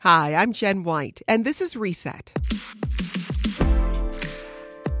Hi, I'm Jen White, and this is Reset.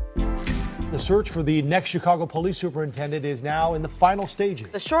 The search for the next Chicago police superintendent is now in the final stages.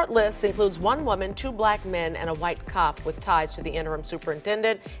 The short list includes one woman, 2 black men, and a white cop with ties to the interim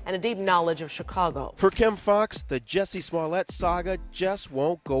superintendent and a deep knowledge of Chicago. For Kim Foxx, the Jussie Smollett saga just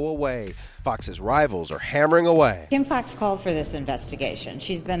won't go away. Fox's rivals are hammering away. Kim Foxx called for this investigation.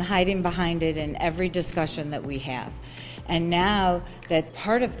 She's been hiding behind it in every discussion that we have. And now that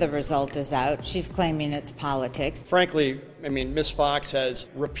part of the result is out, she's claiming it's politics. Frankly, Ms. Foxx has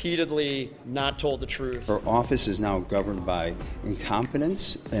repeatedly not told the truth. Her office is now governed by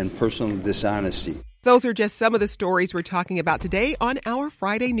incompetence and personal dishonesty. Those are just some of the stories we're talking about today on our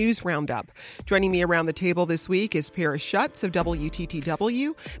Friday News Roundup. Joining me around the table this week is Paris Schutz of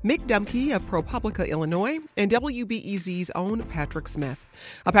WTTW, Mick Dumke of ProPublica, Illinois, and WBEZ's own Patrick Smith.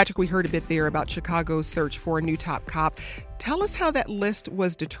 Patrick, we heard a bit there about Chicago's search for a new top cop. Tell us how that list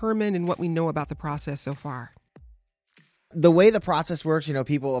was determined and what we know about the process so far. The way the process works,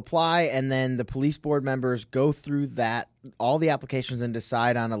 people apply and then the police board members go through all the applications and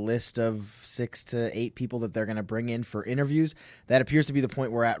decide on a list of 6 to 8 people that they're going to bring in for interviews. That appears to be the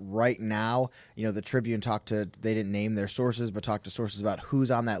point we're at right now. The Tribune they didn't name their sources, but talked to sources about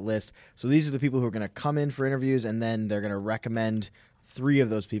who's on that list. So these are the people who are going to come in for interviews, and then they're going to recommend 3 of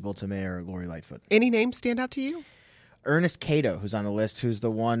those people to Mayor Lori Lightfoot. Any names stand out to you? Ernest Cato, who's on the list, who's the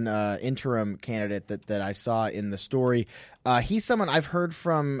one interim candidate that I saw in the story. He's someone I've heard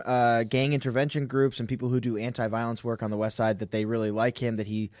from gang intervention groups and people who do anti-violence work on the West Side that they really like him, that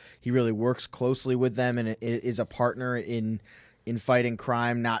he really works closely with them and is a partner in fighting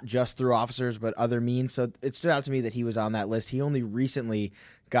crime, not just through officers but other means. So it stood out to me that he was on that list. He only recently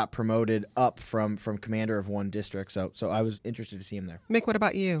got promoted up from commander of one district, so I was interested to see him there. Mick, what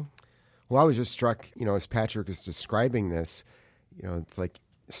about you? Well, I was just struck, as Patrick is describing this, it's like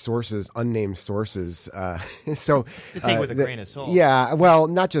sources, unnamed sources. So to take with a grain of salt. Yeah, well,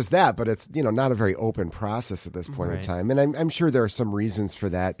 not just that, but it's, not a very open process at this point in time. And I'm sure there are some reasons for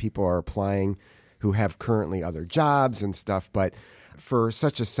that. People are applying who have currently other jobs and stuff. But for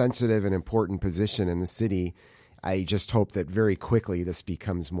such a sensitive and important position in the city, I just hope that very quickly this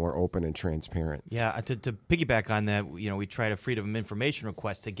becomes more open and transparent. Yeah, to piggyback on that, we tried a freedom of information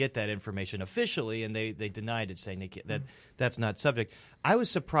request to get that information officially, and they denied it, saying that's not subject. I was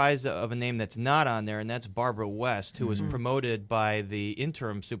surprised of a name that's not on there, and that's Barbara West, who was promoted by the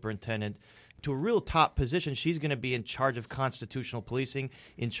interim superintendent to a real top position. She's going to be in charge of constitutional policing,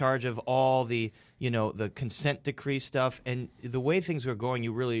 in charge of all the the consent decree stuff. And the way things were going,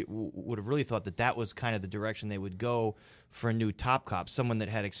 you really would have really thought that was kind of the direction they would go for a new top cop, someone that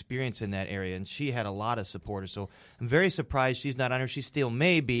had experience in that area. And she had a lot of supporters. So I'm very surprised she's not on her. She still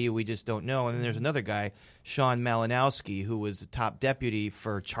may be. We just don't know. And then there's another guy, Sean Malinowski, who was the top deputy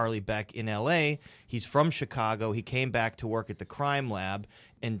for Charlie Beck in L.A. He's from Chicago. He came back to work at the crime lab.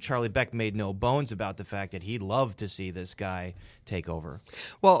 And Charlie Beck made no bones about the fact that he'd love to see this guy take over.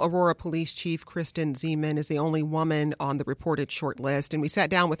 Well, Aurora Police Chief Kristen Zeman is the only woman on the reported short list. And we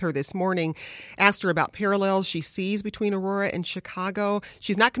sat down with her this morning, asked her about parallels she sees between Aurora and Chicago.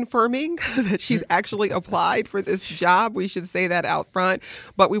 She's not confirming that she's actually applied for this job. We should say that out front.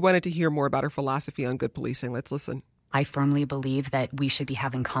 But we wanted to hear more about her philosophy on good policing. Let's listen. I firmly believe that we should be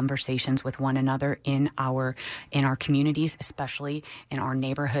having conversations with one another in our communities, especially in our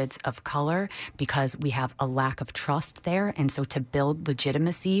neighborhoods of color, because we have a lack of trust there. And so to build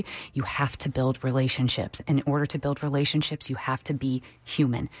legitimacy, you have to build relationships. And in order to build relationships, you have to be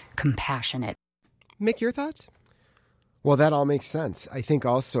human, compassionate. Mick, your thoughts? Well, that all makes sense. I think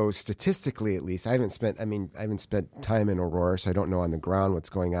also statistically, at least, I haven't spent time in Aurora, so I don't know on the ground what's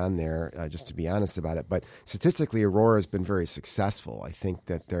going on there, just to be honest about it. But statistically, Aurora has been very successful. I think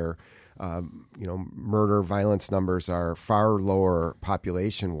that their murder, violence numbers are far lower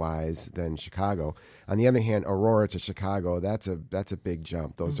population-wise than Chicago. On the other hand, Aurora to Chicago, that's a big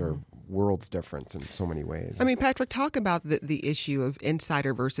jump. Those are worlds difference in so many ways. Patrick, talk about the issue of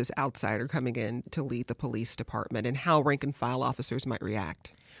insider versus outsider coming in to lead the police department and how rank and file officers might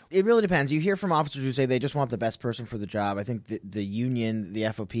react. It really depends. You hear from officers who say they just want the best person for the job. I think the union, the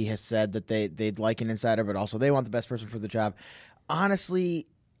FOP, has said that they'd like an insider, but also they want the best person for the job. Honestly,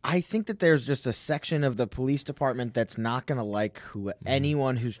 I think that there's just a section of the police department that's not going to like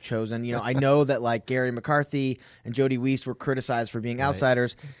anyone who's chosen. I know that Gary McCarthy and Jody Weist were criticized for being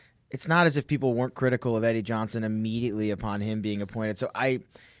outsiders. It's not as if people weren't critical of Eddie Johnson immediately upon him being appointed. So I'm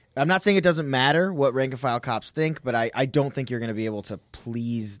not saying it doesn't matter what rank and file cops think, but I don't think you're going to be able to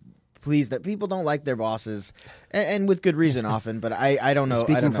please pleased that people don't like their bosses, and with good reason often. But I don't know.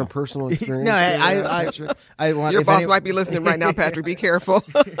 Speaking from personal experience, no, I want your boss might be listening right now, Patrick. Be careful.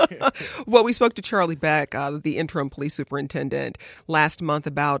 Well, we spoke to Charlie Beck, the interim police superintendent, last month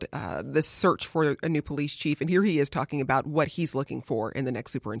about the search for a new police chief, and here he is talking about what he's looking for in the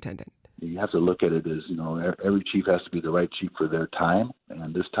next superintendent. You have to look at it as, every chief has to be the right chief for their time,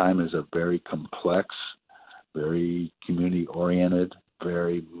 and this time is a very complex, very community-oriented,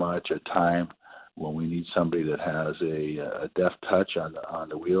 very much a time when we need somebody that has a deft touch on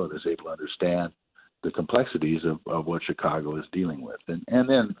the wheel and is able to understand the complexities of what Chicago is dealing with. And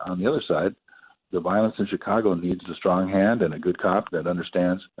then on the other side, the violence in Chicago needs a strong hand and a good cop that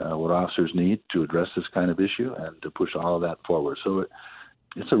understands what officers need to address this kind of issue and to push all of that forward. So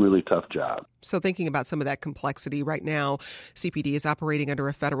it's a really tough job. So thinking about some of that complexity right now, CPD is operating under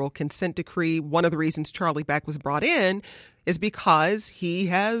a federal consent decree. One of the reasons Charlie Beck was brought in is because he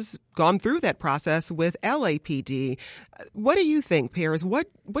has gone through that process with LAPD. What do you think, Paris? What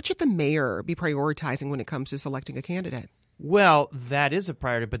should the mayor be prioritizing when it comes to selecting a candidate? Well, that is a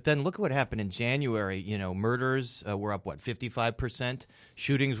priority, but then look at what happened in January. Murders were up, 55%?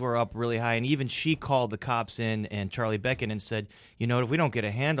 Shootings were up really high, and even she called the cops in and Charlie Beck in and said, if we don't get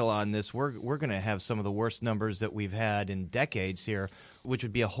a handle on this, we're going to have some of the worst numbers that we've had in decades here, which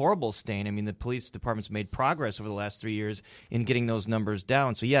would be a horrible stain. I mean, the police department's made progress over the last 3 years in getting those numbers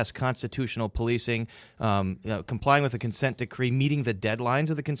down. So, yes, constitutional policing, complying with the consent decree, meeting the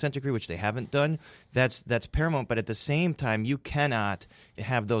deadlines of the consent decree, which they haven't done, that's paramount. But at the same time, you cannot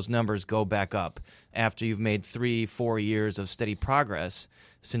have those numbers go back up after you've made 3-4 years of steady progress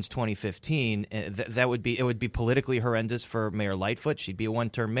since 2015. It would be politically horrendous for Mayor Lightfoot. She'd be a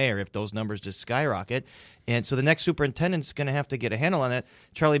one-term mayor if those numbers just skyrocket. And so the next superintendent's going to have to get a handle on that.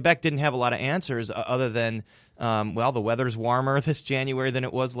 Charlie Beck didn't have a lot of answers other than, the weather's warmer this January than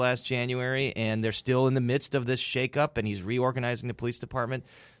it was last January, and they're still in the midst of this shakeup, and he's reorganizing the police department.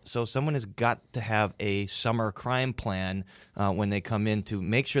 So someone has got to have a summer crime plan when they come in to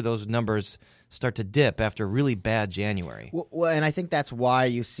make sure those numbers start to dip after a really bad January. Well, and I think that's why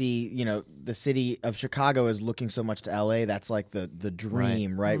you see, the city of Chicago is looking so much to L.A. That's like the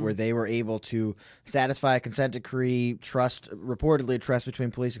dream, right? Mm-hmm. Where they were able to satisfy a consent decree, reportedly trust between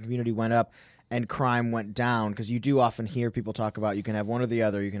police and community went up, and crime went down. Because you do often hear people talk about you can have one or the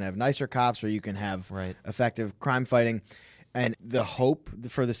other. You can have nicer cops or you can have effective crime fighting. And the hope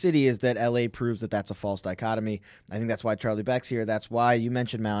for the city is that L.A. proves that that's a false dichotomy. I think that's why Charlie Beck's here. That's why you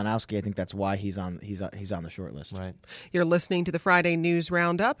mentioned Malinowski. I think that's why he's on the short list. Right. You're listening to the Friday News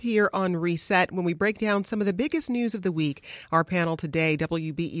Roundup here on Reset. When we break down some of the biggest news of the week, our panel today,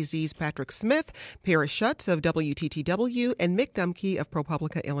 WBEZ's Patrick Smith, Paris Schutz of WTTW, and Mick Dumke of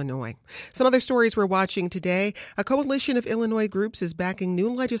ProPublica, Illinois. Some other stories we're watching today. A coalition of Illinois groups is backing new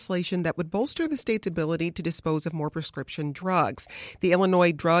legislation that would bolster the state's ability to dispose of more prescription drugs. The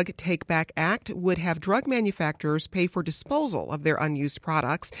Illinois Drug Take Back Act would have drug manufacturers pay for disposal of their unused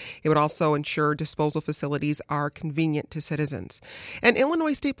products. It would also ensure disposal facilities are convenient to citizens. And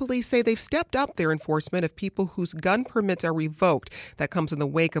Illinois State Police say they've stepped up their enforcement of people whose gun permits are revoked. That comes in the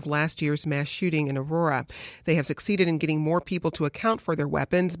wake of last year's mass shooting in Aurora. They have succeeded in getting more people to account for their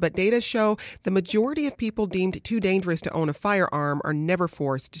weapons, but data show the majority of people deemed too dangerous to own a firearm are never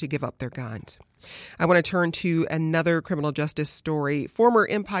forced to give up their guns. I want to turn to another criminal justice story. Former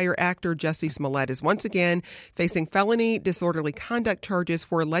Empire actor Jussie Smollett is once again facing felony disorderly conduct charges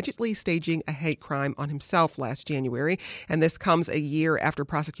for allegedly staging a hate crime on himself last January. And this comes a year after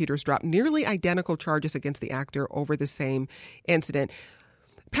prosecutors dropped nearly identical charges against the actor over the same incident.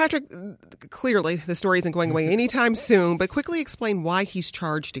 Patrick, clearly the story isn't going away anytime soon, but quickly explain why he's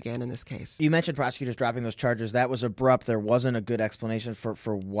charged again in this case. You mentioned prosecutors dropping those charges. That was abrupt. There wasn't a good explanation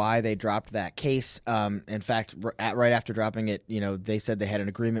for why they dropped that case. In fact, right after dropping it, they said they had an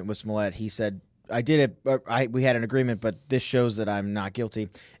agreement with Smollett. He said, I did it. We had an agreement, but this shows that I'm not guilty.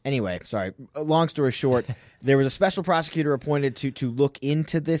 Anyway, sorry. Long story short, there was a special prosecutor appointed to look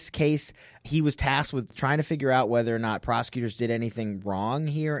into this case. He was tasked with trying to figure out whether or not prosecutors did anything wrong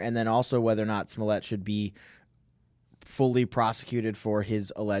here, and then also whether or not Smollett should be fully prosecuted for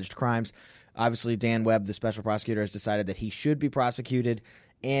his alleged crimes. Obviously, Dan Webb, the special prosecutor, has decided that he should be prosecuted,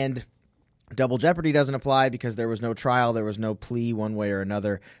 and double jeopardy doesn't apply because there was no trial, there was no plea one way or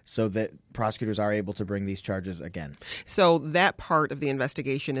another, so that prosecutors are able to bring these charges again. So that part of the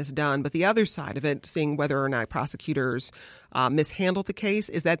investigation is done, but the other side of it, seeing whether or not prosecutors mishandled the case,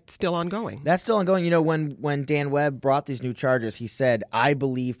 is that still ongoing? That's still ongoing. When Dan Webb brought these new charges, he said, I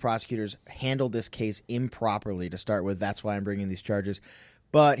believe prosecutors handled this case improperly to start with. That's why I'm bringing these charges.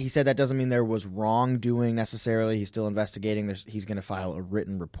 But he said that doesn't mean there was wrongdoing necessarily. He's still investigating. He's going to file a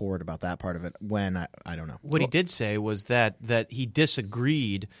written report about that part of it. When I don't know. What he did say was that he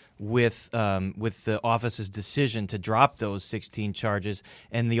disagreed with the office's decision to drop those 16 charges,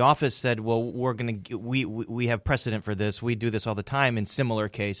 and the office said, "Well, we have precedent for this. We do this all the time in similar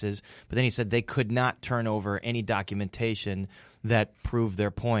cases." But then he said they could not turn over any documentation that proved their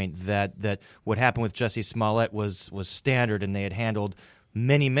point, that what happened with Jussie Smollett was standard, and they had handled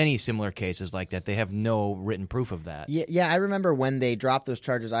many similar cases like that. They have no written proof of that. Yeah, I remember when they dropped those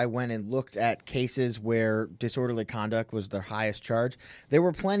charges, I went and looked at cases where disorderly conduct was their highest charge. There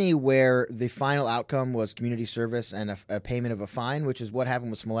were plenty where the final outcome was community service and a payment of a fine, which is what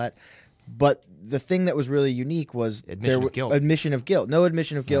happened with Smollett. But the thing that was really unique was admission of guilt. Admission of guilt. No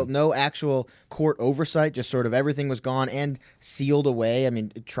admission of guilt, no actual court oversight, just sort of everything was gone and sealed away. I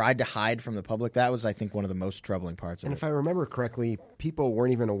mean, it tried to hide from the public. That was, I think, one of the most troubling parts of it. And if I remember correctly, people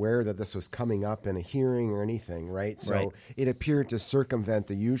weren't even aware that this was coming up in a hearing or anything, right? So it appeared to circumvent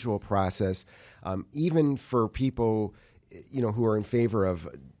the usual process, even for people, who are in favor of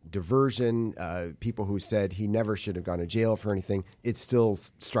diversion, people who said he never should have gone to jail for anything. It still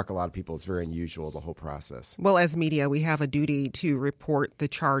struck a lot of people as very unusual, the whole process. Well, as media, we have a duty to report the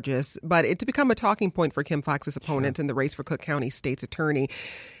charges, but it's become a talking point for Kim Foxx's opponents in the race for Cook County State's Attorney.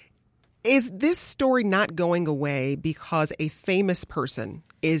 Is this story not going away because a famous person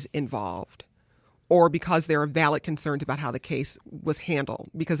is involved? Or because there are valid concerns about how the case was handled?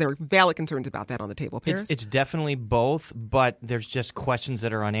 Because there are valid concerns about that on the table, Paris? It's definitely both, but there's just questions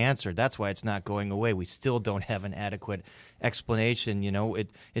that are unanswered. That's why it's not going away. We still don't have an adequate explanation.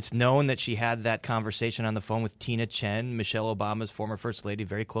 It's known that she had that conversation on the phone with Tina Chen, Michelle Obama's former first lady,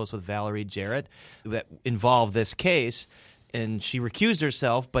 very close with Valerie Jarrett, that involved this case. And she recused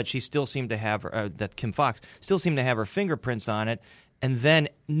herself, but she still seemed to have that Kim Foxx still seemed to have her fingerprints on it. And then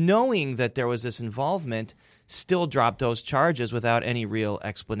knowing that there was this involvement, still dropped those charges without any real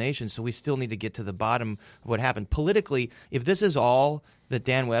explanation. So we still need to get to the bottom of what happened. Politically, if this is all that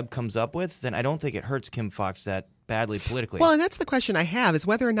Dan Webb comes up with, then I don't think it hurts Kim Foxx that badly politically. Well, and that's the question I have, is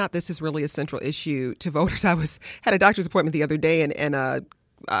whether or not this is really a central issue to voters. I had a doctor's appointment the other day, and a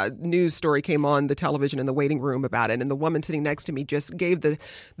news story came on the television in the waiting room about it, and the woman sitting next to me just gave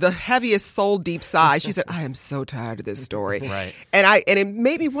the heaviest soul deep sigh. She said, "I am so tired of this story." Right. And it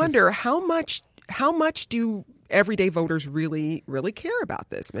made me wonder how much do everyday voters really care about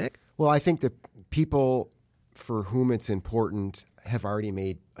this, Mick? Well, I think that people for whom it's important have already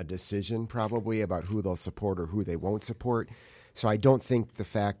made a decision probably about who they'll support or who they won't support. So I don't think the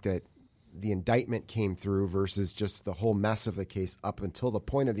fact that the indictment came through versus just the whole mess of the case up until the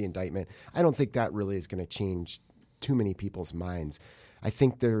point of the indictment, I don't think that really is going to change too many people's minds. I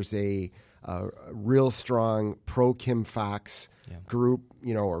think there's a real strong pro-Kim Foxx group,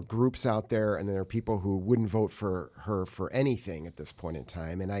 or groups out there, and there are people who wouldn't vote for her for anything at this point in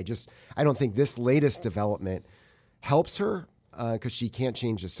time. And I don't think this latest development helps her because she can't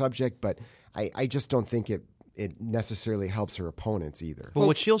change the subject, but I just don't think it necessarily helps her opponents either. Well,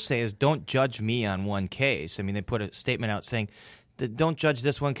 what she'll say is, don't judge me on one case. I mean, they put a statement out saying, don't judge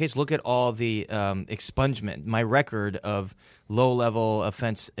this one case. Look at all the expungement, my record of low-level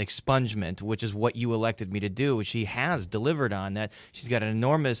offense expungement, which is what you elected me to do. She has delivered on that. She's got an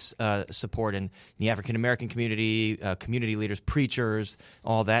enormous support in the African-American community, community leaders, preachers,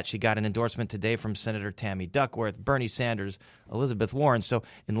 all that. She got an endorsement today from Senator Tammy Duckworth, Bernie Sanders, Elizabeth Warren. So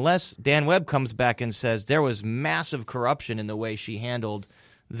unless Dan Webb comes back and says there was massive corruption in the way she handled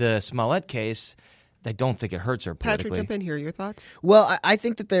the Smollett case, I don't think it hurts her politically. Patrick, jump in here. Your thoughts? Well, I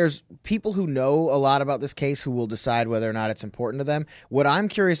think that there's people who know a lot about this case who will decide whether or not it's important to them. What I'm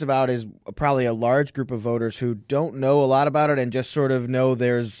curious about is probably a large group of voters who don't know a lot about it and just sort of know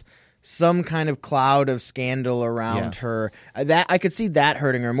there's some kind of cloud of scandal around her. That I could see that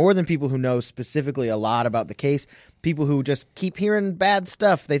hurting her more than people who know specifically a lot about the case. People who just keep hearing bad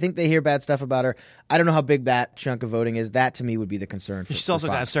stuff. They think they hear bad stuff about her. I don't know how big that chunk of voting is. That, to me, would be the concern for She's also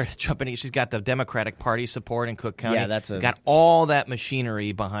Fox. got, jumping in, she's got the Democratic Party support in Cook County. Yeah, got all that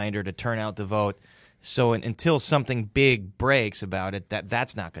machinery behind her to turn out the vote. So until something big breaks about it,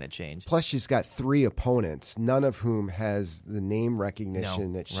 that's not going to change. Plus, she's got 3 opponents, none of whom has the name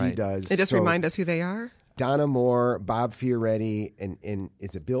recognition that she does. And just remind us who they are. Donna Moore, Bob Fioretti, and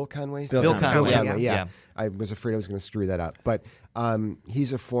is it Bill Conway? Bill Conway, yeah. I was afraid I was going to screw that up. But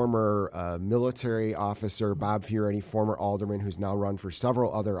he's a former military officer, Bob Fioretti, former alderman, who's now run for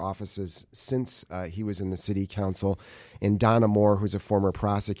several other offices since he was in the city council, and Donna Moore, who's a former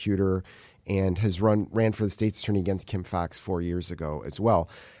prosecutor and has ran for the state's attorney against Kim Foxx 4 years ago as well.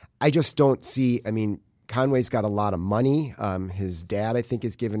 I just don't see, Conway's got a lot of money. His dad, I think,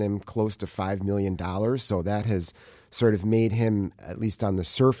 has given him close to $5 million. So that has sort of made him, at least on the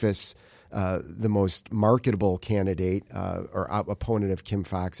surface, the most marketable candidate or opponent of Kim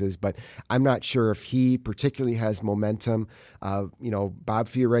Foxx's. But I'm not sure if he particularly has momentum. Bob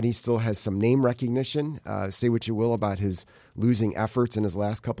Fioretti still has some name recognition. Say what you will about his losing efforts in his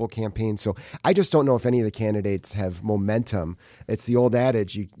last couple of campaigns. So I just don't know if any of the candidates have momentum. It's the old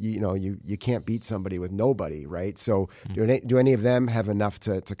adage, you can't beat somebody with nobody, right? So do any of them have enough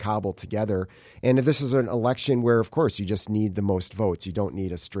to cobble together? And if this is an election where, of course, you just need the most votes, you don't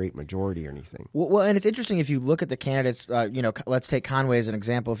need a straight majority or anything. Well, and it's interesting if you look at the candidates, let's take Conway as an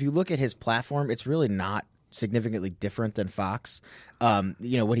example. If you look at his platform, it's really not significantly different than Fox.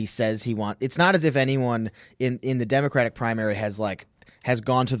 What he says he wants. It's not as if anyone in the Democratic primary has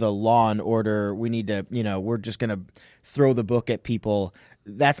gone to the law and order. We need to, we're just going to throw the book at people.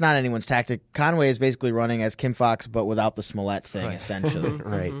 That's not anyone's tactic. Conway is basically running as Kim Foxx, but without the Smollett thing, essentially.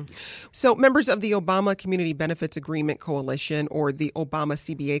 Right. So members of the Obama Community Benefits Agreement Coalition, or the Obama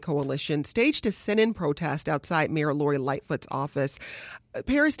CBA Coalition, staged a sit-in protest outside Mayor Lori Lightfoot's office.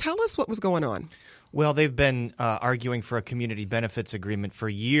 Paris, tell us what was going on. Well, they've been arguing for a community benefits agreement for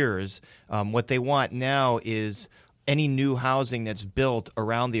years. What they want now is any new housing that's built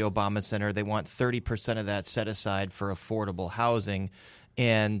around the Obama Center, they want 30% of that set aside for affordable housing.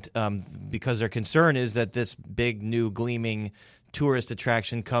 And because their concern is that this big, new, gleaming tourist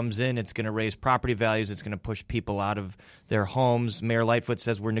attraction comes in, it's going to raise property values, it's going to push people out of their homes. Mayor Lightfoot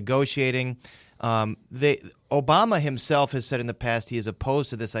says we're negotiating. Obama himself has said in the past he is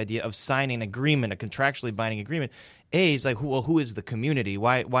opposed to this idea of signing an agreement, a contractually binding agreement. He's like, who is the community?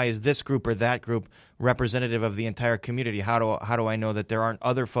 Why is this group or that group representative of the entire community? How do I know that there aren't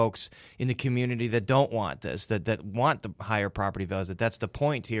other folks in the community that don't want this, that want the higher property values? That's the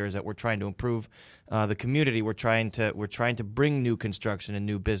point here, is that we're trying to improve the community. We're trying to bring new construction and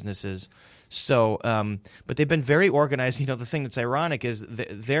new businesses. So, but they've been very organized. The thing that's ironic is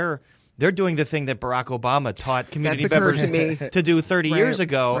they're doing the thing that Barack Obama taught community members to do 30 years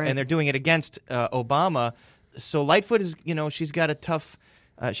ago, and they're doing it against Obama. So Lightfoot is, she's got a tough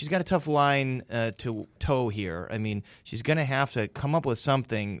line to toe here. I mean, she's going to have to come up with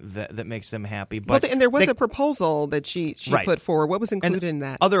something that makes them happy. But and there was a proposal that she put forward. What was included in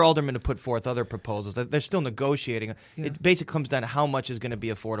that? Other aldermen have put forth other proposals. They're still negotiating. Yeah. It basically comes down to how much is going to be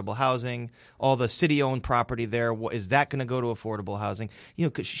affordable housing. All the city-owned property there, is that going to go to affordable housing?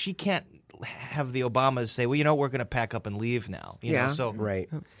 Because she can't have the Obamas say, well, we're going to pack up and leave now. Right.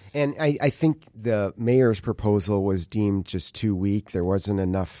 And I think the mayor's proposal was deemed just too weak. There wasn't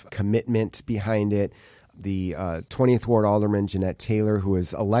enough commitment behind it. The 20th Ward Alderman, Jeanette Taylor, who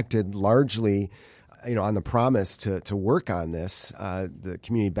was elected largely on the promise to work on this, the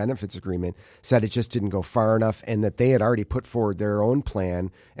community benefits agreement, said it just didn't go far enough, and that they had already put forward their own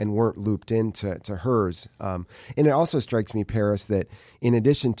plan and weren't looped into hers. And it also strikes me, Paris, that in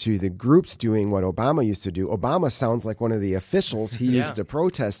addition to the groups doing what Obama used to do, Obama sounds like one of the officials he used to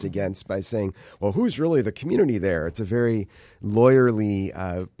protest against by saying, well, who's really the community there? It's a very lawyerly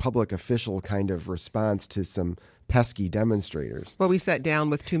public official kind of response to some pesky demonstrators. Well, we sat down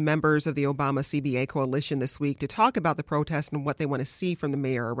with two members of the Obama CBA coalition this week to talk about the protest and what they want to see from the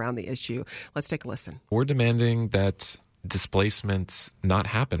mayor around the issue. Let's take a listen. We're demanding that displacement not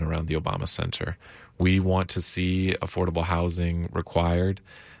happen around the Obama Center. We want to see affordable housing required.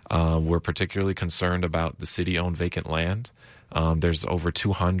 We're particularly concerned about the city-owned vacant land. There's over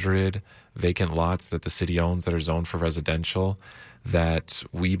 200 vacant lots that the city owns that are zoned for residential that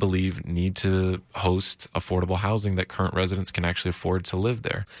we believe need to host affordable housing that current residents can actually afford to live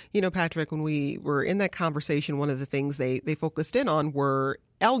there. Patrick, when we were in that conversation, one of the things they focused in on were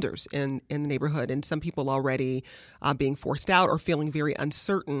elders in the neighborhood, and some people already being forced out or feeling very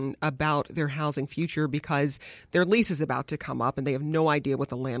uncertain about their housing future because their lease is about to come up and they have no idea what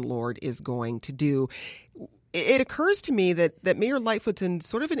the landlord is going to do. It occurs to me that Mayor Lightfoot's in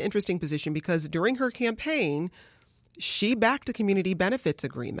sort of an interesting position because during her campaign, she backed a community benefits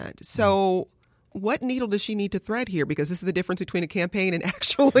agreement. So what needle does she need to thread here? Because this is the difference between a campaign and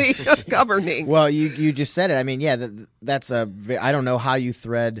actually governing. Well, you just said it. I mean, that's I don't know how you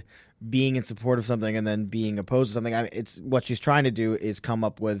thread being in support of something and then being opposed to something. I mean, it's what she's trying to do is come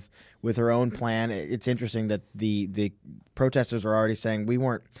up with her own plan. It's interesting that the protesters are already saying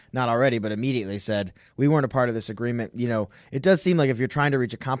not already, but immediately said we weren't a part of this agreement. It does seem like if you're trying to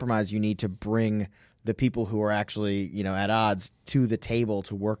reach a compromise, you need to bring the people who are actually, at odds to the table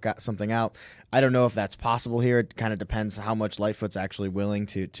to work something out. I don't know if that's possible here. It kind of depends how much Lightfoot's actually willing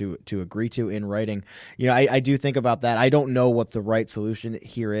to agree to in writing. I do think about that. I don't know what the right solution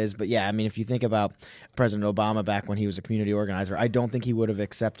here is, but yeah, I mean, if you think about President Obama back when he was a community organizer, I don't think he would have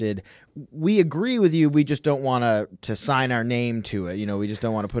accepted, we agree with you, we just don't want to sign our name to it. We just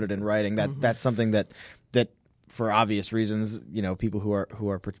don't want to put it in writing. That's something that for obvious reasons, people who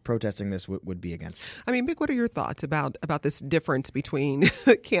are protesting this would be against. I mean, Mick, what are your thoughts about this difference between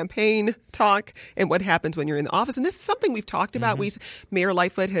campaign talk and what happens when you're in the office? And this is something we've talked about. Mayor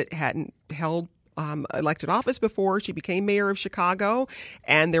Lightfoot hadn't held elected office before she became mayor of Chicago.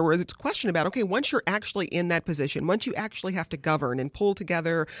 And there was a question about, okay, once you're actually in that position, once you actually have to govern and pull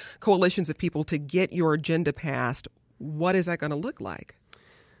together coalitions of people to get your agenda passed, what is that going to look like?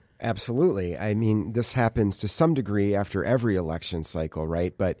 Absolutely. I mean, this happens to some degree after every election cycle,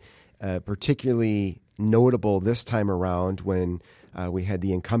 right? But particularly notable this time around when we had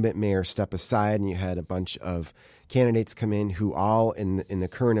the incumbent mayor step aside and you had a bunch of candidates come in who all in the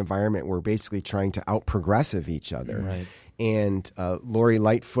current environment were basically trying to out-progressive each other. Right. And Lori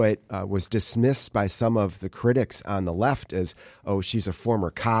Lightfoot was dismissed by some of the critics on the left as, she's a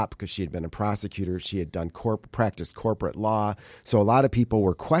former cop because she had been a prosecutor. She had done practiced corporate law. So a lot of people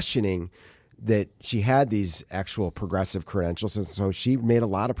were questioning that she had these actual progressive credentials. And so she made a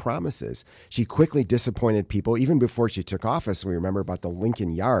lot of promises. She quickly disappointed people even before she took office. We remember about the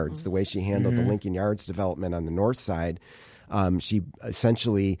Lincoln Yards, the way she handled the Lincoln Yards development on the north side. She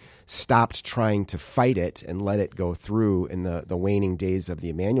essentially stopped trying to fight it and let it go through in the waning days of the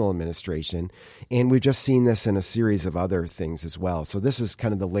Emanuel administration. And we've just seen this in a series of other things as well. So this is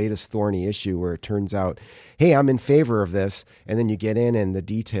kind of the latest thorny issue where it turns out, hey, I'm in favor of this. And then you get in and the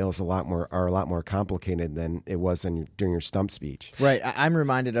details are a lot more complicated than it was during your stump speech. Right. I'm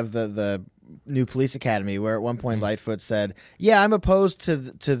reminded of the new police academy, where at one point Lightfoot said, yeah, I'm opposed to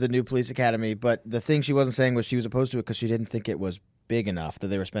the new police academy, but the thing she wasn't saying was she was opposed to it because she didn't think it was big enough, that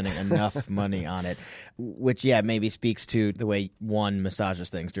they were spending enough money on it, which, maybe speaks to the way one massages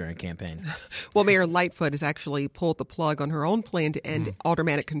things during a campaign. Well, Mayor Lightfoot has actually pulled the plug on her own plan to end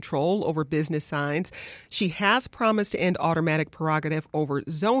aldermanic control over business signs. She has promised to end aldermanic prerogative over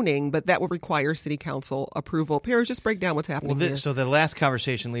zoning, but that would require city council approval. Paris, just break down what's happening here. So the last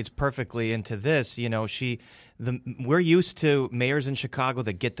conversation leads perfectly into this. We're used to mayors in Chicago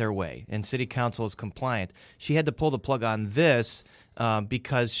that get their way, and city council is compliant. She had to pull the plug on this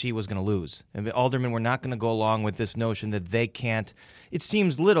because she was going to lose. And the aldermen were not going to go along with this notion that they can't. It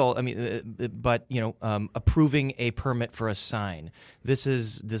seems little, but approving a permit for a sign. This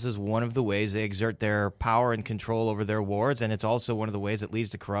is one of the ways they exert their power and control over their wards, and it's also one of the ways that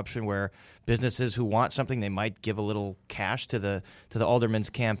leads to corruption, where businesses who want something, they might give a little cash to the alderman's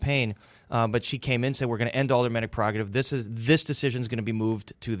campaign. But she came in and said, we're going to end aldermanic prerogative. This decision is going to be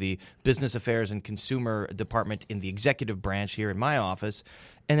moved to the Business Affairs and Consumer Department in the executive branch here in my office.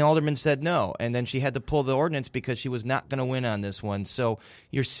 And the alderman said no. And then she had to pull the ordinance because she was not going to win on this one. So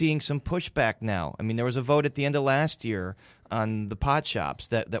you're seeing some pushback now. I mean, there was a vote at the end of last year on the pot shops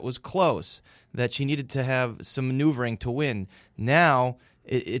that was close, that she needed to have some maneuvering to win. Now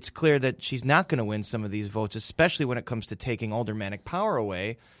it's clear that she's not going to win some of these votes, especially when it comes to taking aldermanic power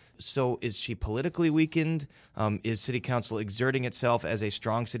away. So is she politically weakened? Is city council exerting itself as a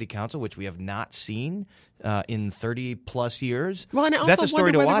strong city council, which we have not seen in 30-plus years? Well, and I That's also a story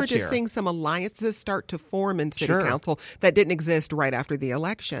wonder to whether watch we're just here. seeing some alliances start to form in city council that didn't exist right after the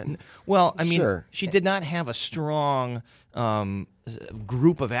election. Well, she did not have a strong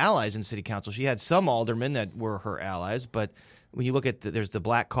group of allies in city council. She had some aldermen that were her allies, but when you look at there's the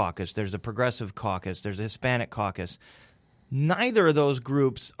Black Caucus, there's the Progressive Caucus, there's the Hispanic Caucus. Neither of those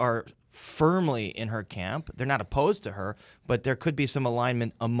groups are firmly in her camp. They're not opposed to her, but there could be some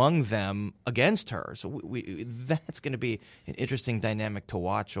alignment among them against her. So that's going to be an interesting dynamic to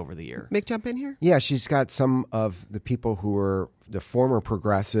watch over the year. Mick, jump in here? Yeah, she's got some of the people who were the former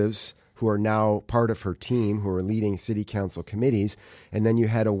progressives who are now part of her team, who are leading city council committees. And then you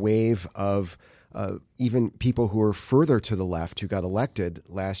had a wave of even people who are further to the left who got elected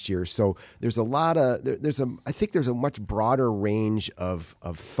last year. So there's a lot of I think there's a much broader range of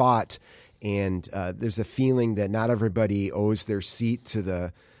thought, and there's a feeling that not everybody owes their seat to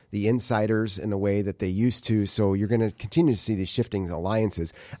the insiders in a way that they used to. So you're going to continue to see these shifting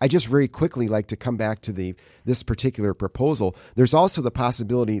alliances. I just very quickly like to come back to this particular proposal. There's also the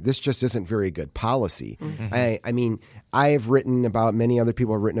possibility this just isn't very good policy. Mm-hmm. I mean, I've written about, many other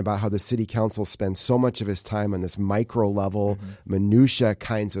people have written about how the city council spends so much of his time on this micro level, minutia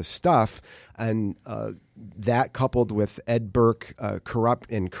kinds of stuff. And that coupled with Ed Burke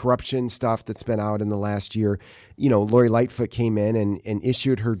corruption stuff that's been out in the last year, Lori Lightfoot came in and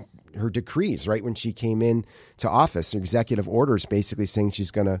issued her decrees right when she came in to office, executive orders basically saying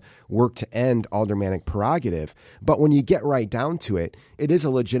she's going to work to end aldermanic prerogative. But when you get right down to it, it is a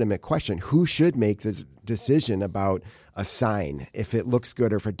legitimate question. Who should make this decision about a sign, if it looks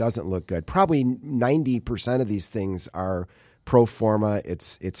good or if it doesn't look good? Probably 90% of these things are pro forma,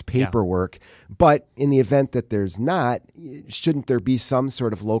 it's paperwork. Yeah. But in the event that there's not, shouldn't there be some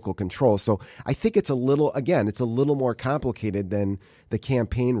sort of local control? So I think it's a little more complicated than the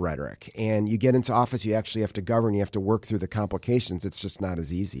campaign rhetoric. And you get into office, you actually have to govern, you have to work through the complications. It's just not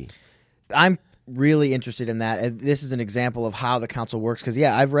as easy. I'm really interested in that. And this is an example of how the council works. Because,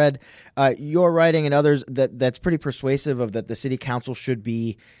 I've read your writing and others that's pretty persuasive of that the city council should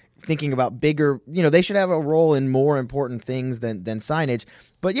be thinking about bigger, they should have a role in more important things than signage.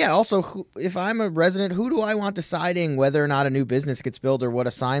 But also, if I'm a resident, who do I want deciding whether or not a new business gets built or what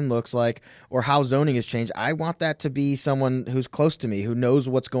a sign looks like or how zoning is changed? I want that to be someone who's close to me, who knows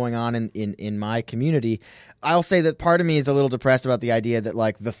what's going on in my community. I'll say that part of me is a little depressed about the idea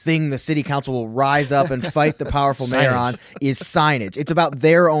that the thing the city council will rise up and fight the powerful mayor on is signage. It's about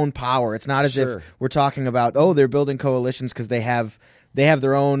their own power. It's not as if we're talking about, they're building coalitions because they have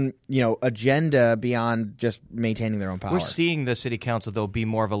their own, agenda beyond just maintaining their own power. We're seeing the city council, though, be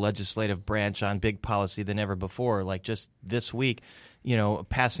more of a legislative branch on big policy than ever before. Like just this week,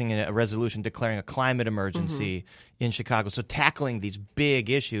 passing a resolution declaring a climate emergency in Chicago. So tackling these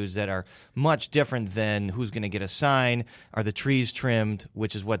big issues that are much different than who's going to get a sign, are the trees trimmed,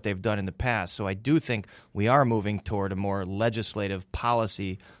 which is what they've done in the past. So I do think we are moving toward a more legislative,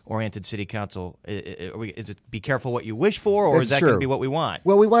 policy-oriented city council. Is it be careful what you wish for, or is that going to be what we want?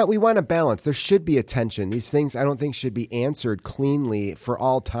 Well, we want a balance. There should be a tension. These things I don't think should be answered cleanly for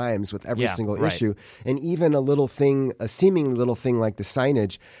all times with every single issue. And even a seeming little thing like the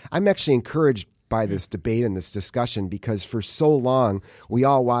signage, I'm actually encouraged by this debate and this discussion, because for so long we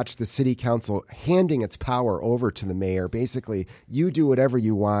all watched the city council handing its power over to the mayor. Basically, you do whatever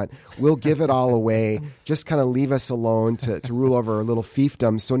you want. We'll give it all away. Just kind of leave us alone to rule over our little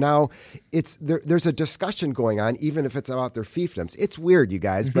fiefdoms. So now there's a discussion going on, even if it's about their fiefdoms. It's weird, you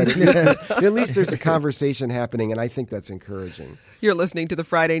guys, but at least there's a conversation happening, and I think that's encouraging. You're listening to the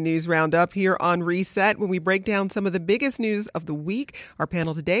Friday News Roundup here on Reset, when we break down some of the biggest news of the week. Our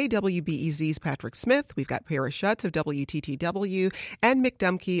panel today, WBEZ's Patrick Smith. We've got Schutz of WTTW and Mick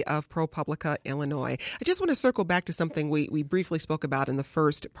Dumke of ProPublica, Illinois. I just want to circle back to something we briefly spoke about in the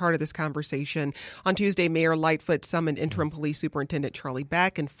first part of this conversation. On Tuesday, Mayor Lightfoot summoned Interim Police Superintendent Charlie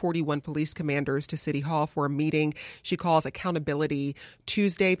Beck and 41 police commanders to City Hall for a meeting she calls Accountability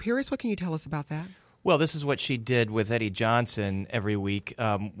Tuesday. Paris, what can you tell us about that? Well, this is what she did with Eddie Johnson every week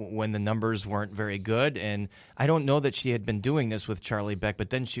when the numbers weren't very good. And I don't know that she had been doing this with Charlie Beck, but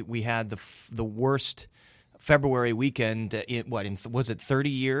then we had the worst February weekend, was it 30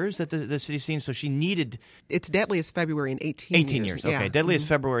 years that the city's seen? So she needed... It's deadliest February in 18 years. 18 years, okay. Deadliest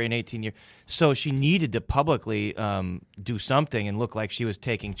February in 18 years. So she needed to publicly do something and look like she was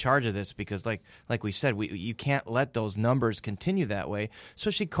taking charge of this, because like we said, you can't let those numbers continue that way. So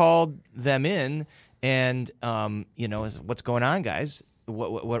she called them in and, what's going on, guys?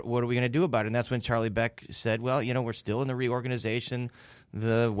 What are we going to do about it? And that's when Charlie Beck said, well, we're still in the reorganization.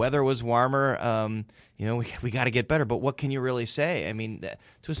 The weather was warmer. We got to get better. But what can you really say? I mean,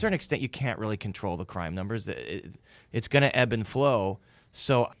 to a certain extent, you can't really control the crime numbers. It's going to ebb and flow.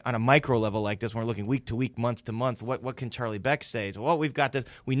 So on a micro level like this, when we're looking week to week, month to month, what can Charlie Beck say? So, well, we've got this.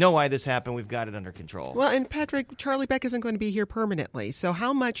 We know why this happened. We've got it under control. Well, and Patrick, Charlie Beck isn't going to be here permanently. So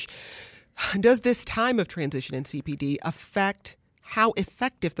how much does this time of transition in CPD affect how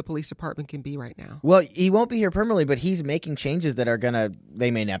effective the police department can be right now? Well, he won't be here permanently, but he's making changes that are they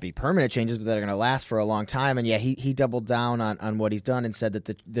may not be permanent changes, but that are going to last for a long time. And he doubled down on what he's done and said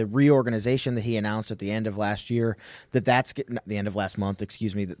that the reorganization that he announced at the end of last year, that's the end of last month,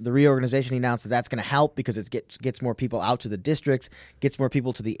 the reorganization he announced that's going to help because it gets more people out to the districts, gets more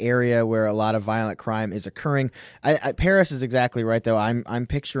people to the area where a lot of violent crime is occurring. Paris is exactly right, though. I'm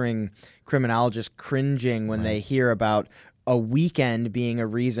picturing criminologists cringing when they hear about a weekend being a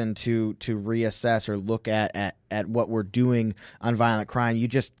reason to reassess or look at what we're doing on violent crime.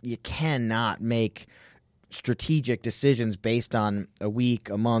 You cannot make strategic decisions based on a week,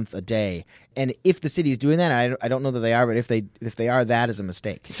 a month, a day. And if the city is doing that, I don't know that they are, but if they are, that is a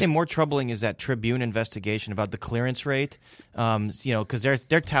mistake. I'd say more troubling is that Tribune investigation about the clearance rate. Because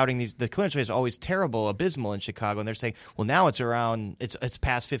they're touting the clearance rate is always terrible, abysmal in Chicago, and they're saying, well, now it's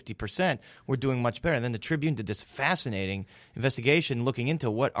past 50%. We're doing much better. And then the Tribune did this fascinating investigation looking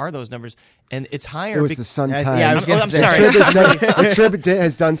into what are those numbers, and it's higher. It was the Sun Times. I'm sorry. The Trib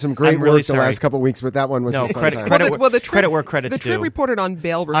has done some great work the last couple of weeks, but that one was the Sun Times. Credit where credit's due. The Trib reported on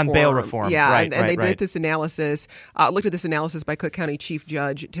bail reform. On bail reform, yeah, right, and they did this analysis, looked at this analysis by Cook County Chief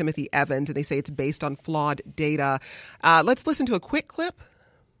Judge Timothy Evans, and they say it's based on flawed data. Let's listen to a quick clip.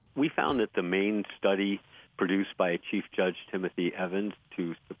 We found that the main study produced by Chief Judge Timothy Evans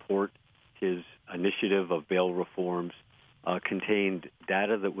to support his initiative of bail reforms contained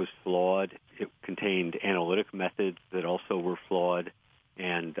data that was flawed. It contained analytic methods that also were flawed,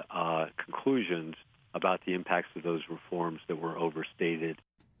 and conclusions about the impacts of those reforms that were overstated.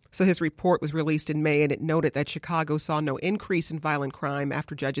 So his report was released in May, and it noted that Chicago saw no increase in violent crime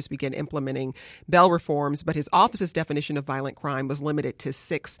after judges began implementing bail reforms, but his office's definition of violent crime was limited to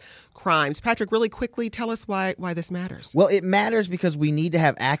 6 crimes. Patrick, really quickly, tell us why this matters. Well, it matters because we need to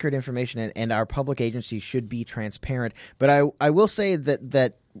have accurate information, and our public agencies should be transparent. But I will say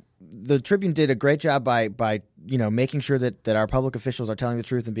that the Tribune did a great job by making sure that our public officials are telling the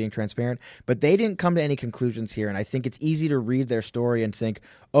truth and being transparent, but they didn't come to any conclusions here. And I think it's easy to read their story and think,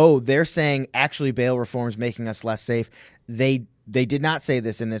 oh, they're saying actually bail reform is making us less safe. They did not say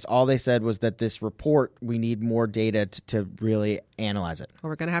this in this. All they said was that this report, we need more data to really analyze it. Well,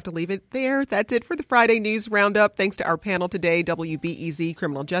 we're going to have to leave it there. That's it for the Friday News Roundup. Thanks to our panel today, WBEZ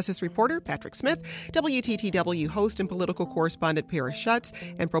criminal justice reporter Patrick Smith, WTTW host and political correspondent Paris Schutz,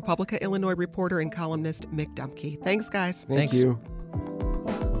 and ProPublica Illinois reporter and columnist Mick Dumke. Thanks, guys. Thank you.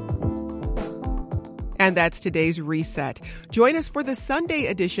 And that's today's Reset. Join us for the Sunday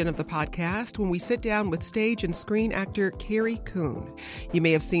edition of the podcast when we sit down with stage and screen actor Carrie Coon. You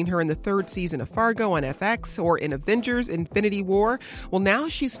may have seen her in the 3rd season of Fargo on FX or in Avengers Infinity War. Well, now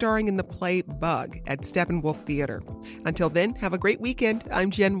she's starring in the play Bug at Steppenwolf Theater. Until then, have a great weekend.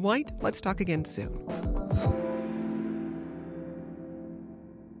 I'm Jen White. Let's talk again soon.